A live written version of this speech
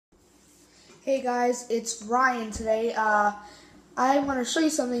Hey guys, it's Ryan today. I want to show you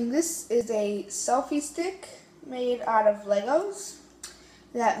something. This is a selfie stick made out of Legos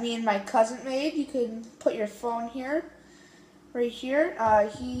that me and my cousin made. You can put your phone here, right here.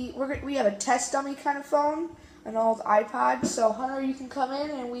 We have a test dummy kind of phone, an old iPod. So Hunter, you can come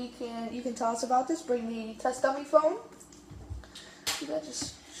in and you can tell us about this. Bring the test dummy phone.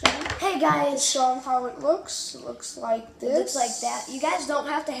 Just show them. Hey guys, Show them how it looks. It looks like this. It looks like that. You guys don't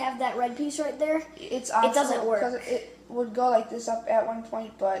have to have that red piece right there. It doesn't work. Because it would go like this up at one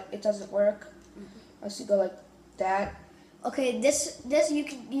point, but it doesn't work. Unless you go like that. Okay, this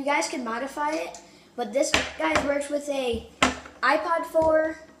you guys can modify it, but this guys works with a iPod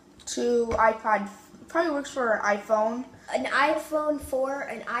 4 to iPod. Probably works for an iPhone. An iPhone 4,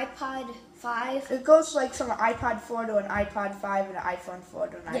 an iPod 5. It goes like from an iPod 4 to an iPod 5 and an iPhone 4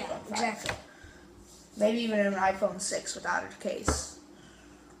 to an iPhone 5. Yeah, exactly. Maybe even an iPhone 6 without a case.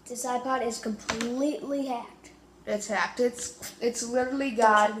 This iPod is completely hacked. It's hacked. It's literally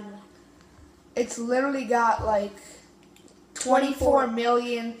got like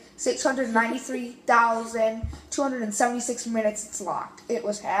 24,693,276 minutes it's locked. It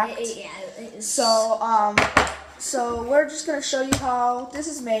was hacked. Yeah, it is. So we're just gonna show you how this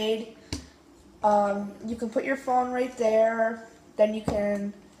is made. You can put your phone right there. Then you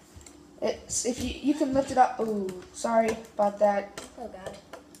can, you can lift it up. Ooh, sorry about that. Oh God,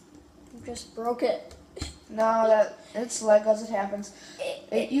 you just broke it. No, it's Legos. It happens.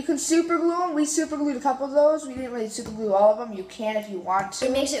 You can super glue them. We super glued a couple of those. We didn't really super glue all of them. You can if you want to.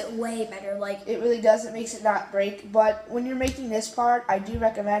 It makes it way better. It really does. It makes it not break. But when you're making this part, I do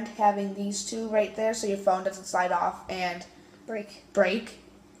recommend having these two right there so your phone doesn't slide off and break.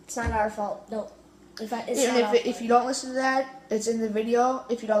 It's not our fault. No. If you don't listen to that, it's in the video.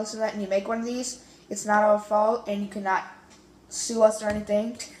 If you don't listen to that and you make one of these, it's not our fault, and you cannot sue us or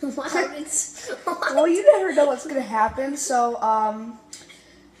anything. Well, you never know what's gonna happen. So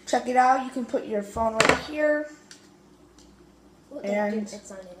check it out. You can put your phone right here. And it's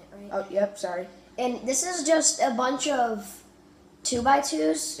not in it, right? Oh, yep. Sorry. And this is just a bunch of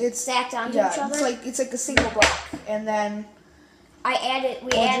 2x2s. It's stacked onto each other. It's like a single block, and then we added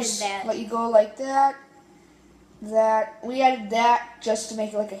that. Let you go like that. We added that just to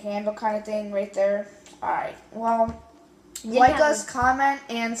make it like a handle kind of thing right there. All right. Well, like us, comment,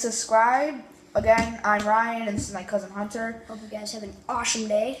 and subscribe. Again, I'm Ryan, and this is my cousin Hunter. Hope you guys have an awesome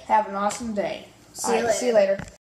day. Have an awesome day. See you later.